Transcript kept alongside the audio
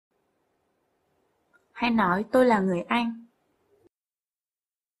Hãy nói tôi là người Anh.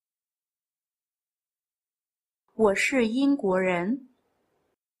 我是英国人。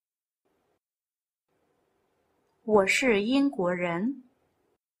我是英国人。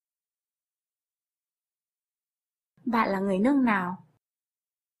Bạn là người nước nào?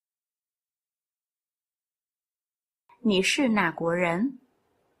 你是哪国人?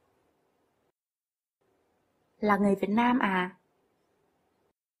 Là người Việt Nam à?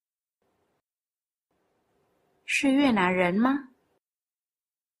 是越南人吗?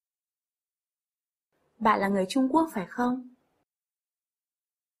 Bạn là người Trung Quốc phải không?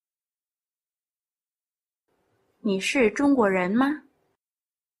 你是中国人吗?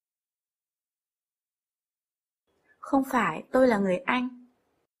 Không phải, tôi là người Anh.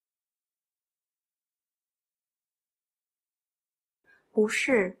 不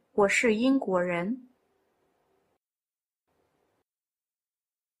是，我是英国人。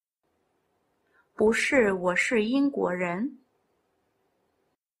不是，我是英国人。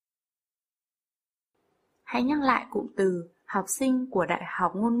Hãy nhắc lại cụm từ học sinh của Đại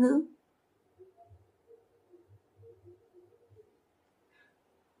học Ngôn ngữ.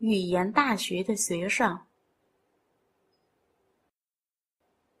 语言大学的学生。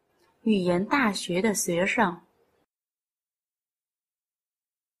语言大学的学生。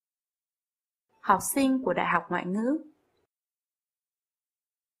Học sinh của Đại học Ngoại ngữ.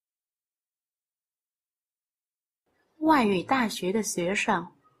 外语大学的学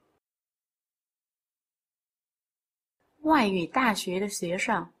生。外语大学的学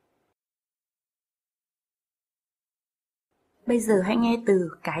生。Bây giờ hãy nghe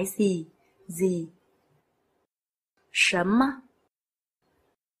từ cái gì, gì. 什么？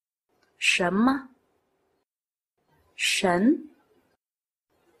什么？神？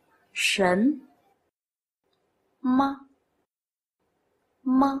神？么？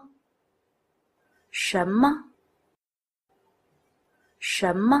么？什么？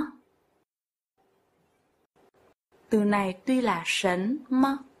什么？Từ này tuy là sấn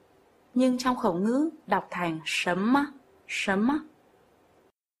mơ, nhưng trong khẩu ngữ đọc thành sấm mơ, sấm mơ.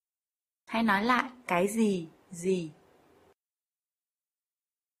 Hãy nói lại cái gì, gì.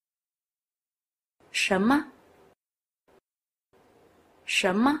 Sấm mơ.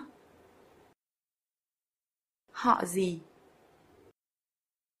 Sấm mơ. Họ gì?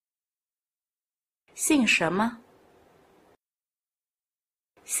 姓什么？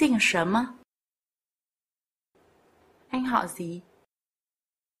姓什么？ Anh họ gì?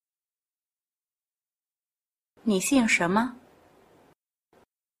 你姓什么？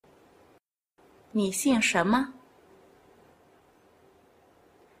你姓什么？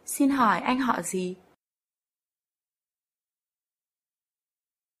 Xin hỏi anh họ gì?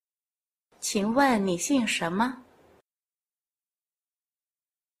 请问你姓什么？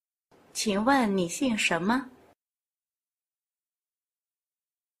请问你姓什么？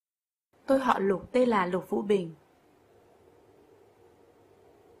 Tôi họ Lục, tên là Lục Vũ Bình.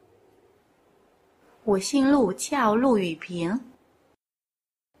 我姓陆，叫陆雨平。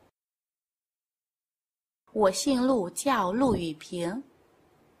我姓陆，叫陆雨平。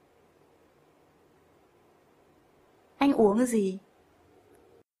Anh uống gì?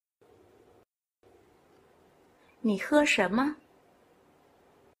 你喝什么？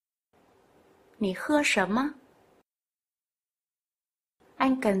你喝什么？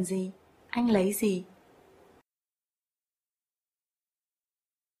 Anh cần gì? Anh lấy gì?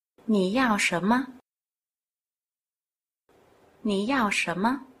 你要什么？你要什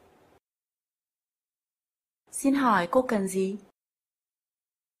么？ Xin hỏi cô cần gì?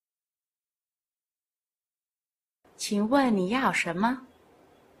 请问你要什么？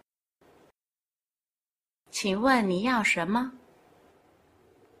请问你要什么？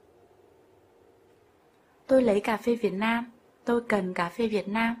 Tôi lấy cà phê Việt Nam. Tôi cần cà phê Việt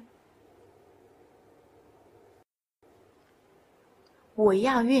Nam. 我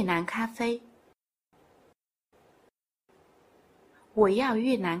要越南咖啡。我要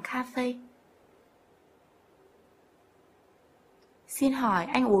越南咖啡。Xin hỏi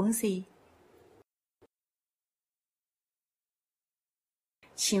anh uống gì?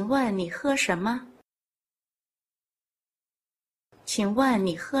 请问你喝什么？请问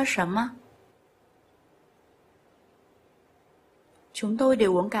你喝什么？ Chúng tôi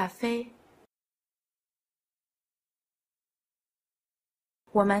đều uống cà phê.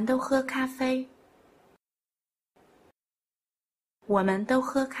 我们都喝咖啡。我们都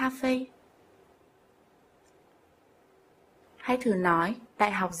喝咖啡。Hãy thử nói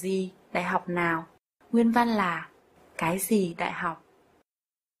đại học gì, đại học nào. Nguyên văn là cái gì đại học.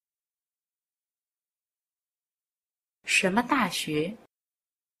 什么大学？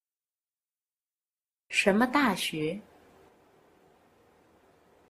什么大学